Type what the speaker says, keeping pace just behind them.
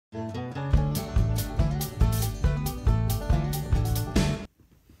Yo,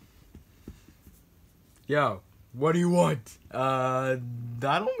 what do you want? I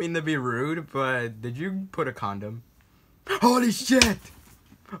don't mean to be rude, but did you put a condom? Holy shit!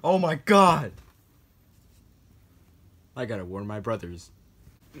 Oh my god! I gotta warn my brothers.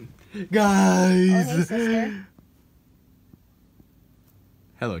 Guys! Oh, hey, sister.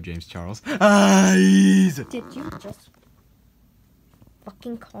 Hello, James Charles. Guys! Did you just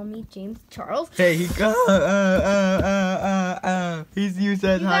fucking call me James Charles? Hey, he got, you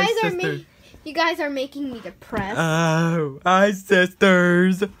said hi, sister. You guys are making me depressed. Oh, hi,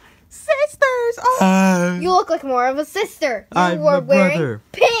 sisters. Sisters! Oh. You look like more of a sister. You I'm were a wearing brother.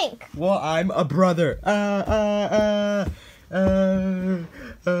 pink. Well, I'm a brother.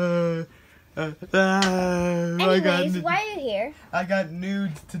 Anyways, why are you here? I got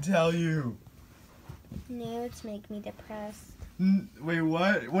nudes to tell you. Nudes make me depressed. Wait,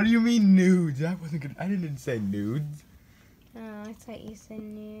 what? What do you mean nudes? That wasn't good. I didn't say nudes. Oh, I thought you said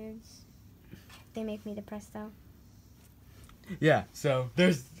nudes. They make me depressed though. Yeah, so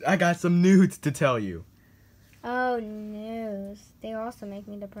I got some nudes to tell you. Oh, nudes. They also make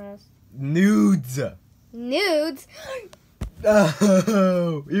me depressed. Nudes. Nudes?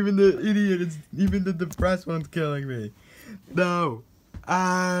 Oh, even the depressed one's killing me. No.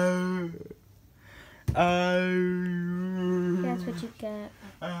 That's what you get.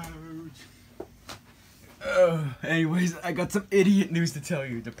 Ouch. Anyways, I got some idiot news to tell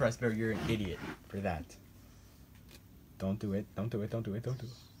you, Depressed Bear. You're an idiot for that. Don't do it. Don't do it. Don't do it. Don't do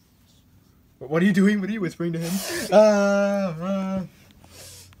it. What are you doing? What are you whispering to him?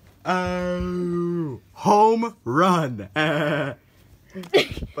 Home run. But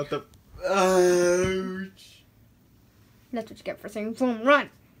the ouch. That's what you get for saying home run.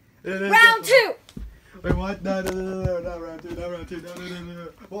 Round 2. Wait, what? No, not round 2, not round 2, no.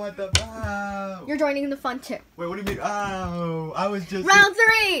 What the? Ow. You're joining the fun too. Wait, what do you mean? Oh, I was just. Round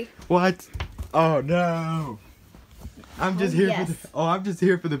 3. What? Oh no. I'm just here for the. Oh, I'm just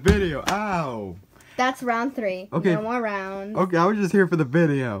here for the video. Ow. That's round 3. Okay. No more rounds. Okay, I was just here for the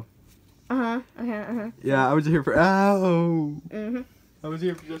video. Okay. Yeah, I was here for. Ow. Mhm. I was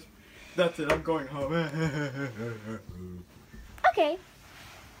here for just. That's it. I'm going home. Okay.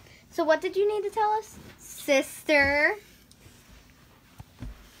 So what did you need to tell us, sister?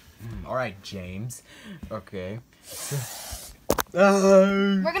 All right, James. Okay.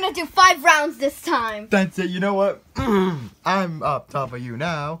 We're gonna do 5 rounds this time. That's it. You know what? I'm up top of you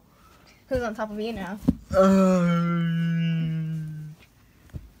now. Who's on top of you now?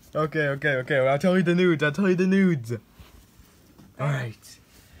 Okay. Well, I'll tell you the nudes. All right.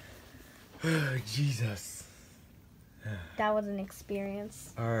 Jesus. That was an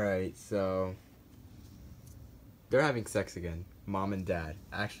experience. Alright, so they're having sex again. Mom and dad.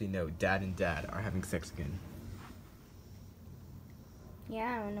 Actually, no, dad and dad are having sex again.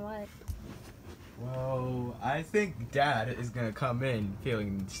 Yeah, I don't know what. Well, I think dad is gonna come in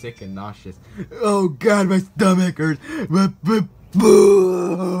feeling sick and nauseous. Oh god, my stomach hurts.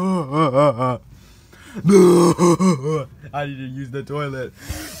 I need to use the toilet.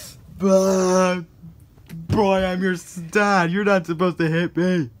 But boy, I'm your dad. You're not supposed to hit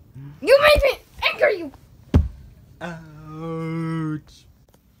me. You made me angry, you. Ouch.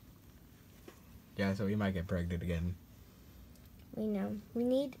 Yeah, so we might get pregnant again. We know. We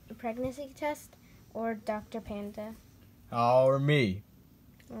need a pregnancy test or Dr. Panda Or me.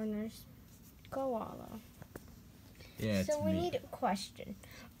 or Nurse Koala. Yeah, it's So we me. need a question.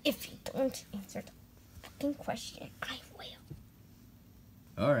 If you don't answer the fucking question, I will.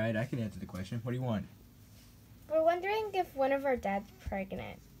 Alright, I can answer the question. What do you want? We're wondering if one of our dad's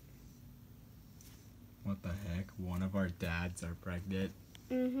pregnant. What the heck? One of our dads are pregnant.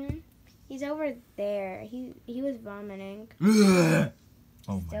 Mm-hmm. He's over there. He was vomiting. Oh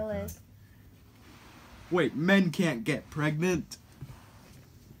my Still God. is. Wait, men can't get pregnant?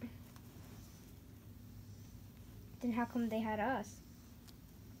 Then how come they had us?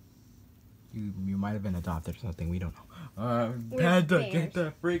 You might have been adopted or something. We don't know. We're Panda, bears. get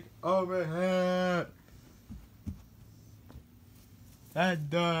the freak over here.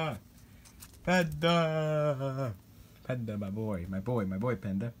 Panda. Panda, my boy,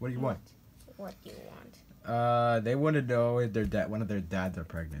 Panda. What do you want? What do you want? They want to know if one of their dads are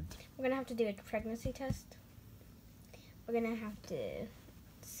pregnant. We're gonna have to do a pregnancy test. We're gonna have to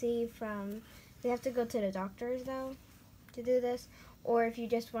see from. We have to go to the doctors though to do this. Or if you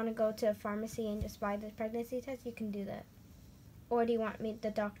just want to go to a pharmacy and just buy the pregnancy test, you can do that. Or do you want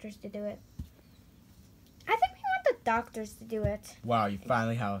the doctors to do it? I think we want the doctors to do it. Wow, you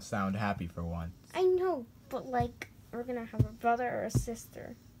finally sound happy for once. I know, but like, we're gonna have a brother or a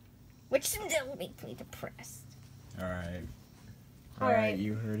sister. which still makes me depressed. Alright. All Alright, right.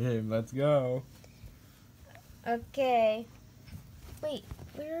 you heard him. Let's go. Okay. Wait,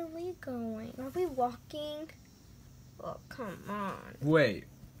 where are we going? Are we walking? Oh, come on. Wait.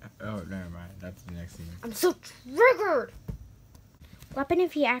 Oh, never mind. That's the next scene. I'm so triggered. What happened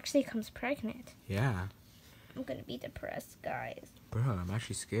if he actually comes pregnant? Yeah. I'm gonna be depressed, guys. Bro, I'm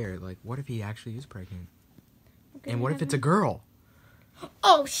actually scared. Like, what if he actually is pregnant? I'm gonna And what if have it's a him- girl?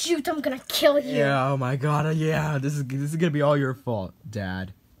 Oh shoot! I'm gonna kill you. Yeah, oh my god, yeah. This is gonna be all your fault,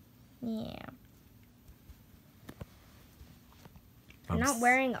 Dad. Yeah. I'm not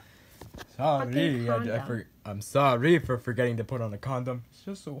wearing a Sorry, fucking condom. I'm sorry for forgetting to put on a condom. It's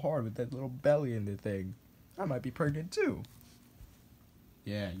just so hard with that little belly in the thing. I might be pregnant too.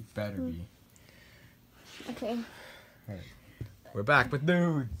 Yeah, you better be. Okay. We're back with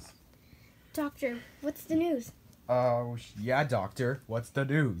news. Doctor, what's the news? Oh, yeah, doctor. What's the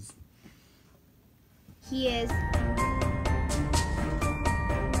news? He is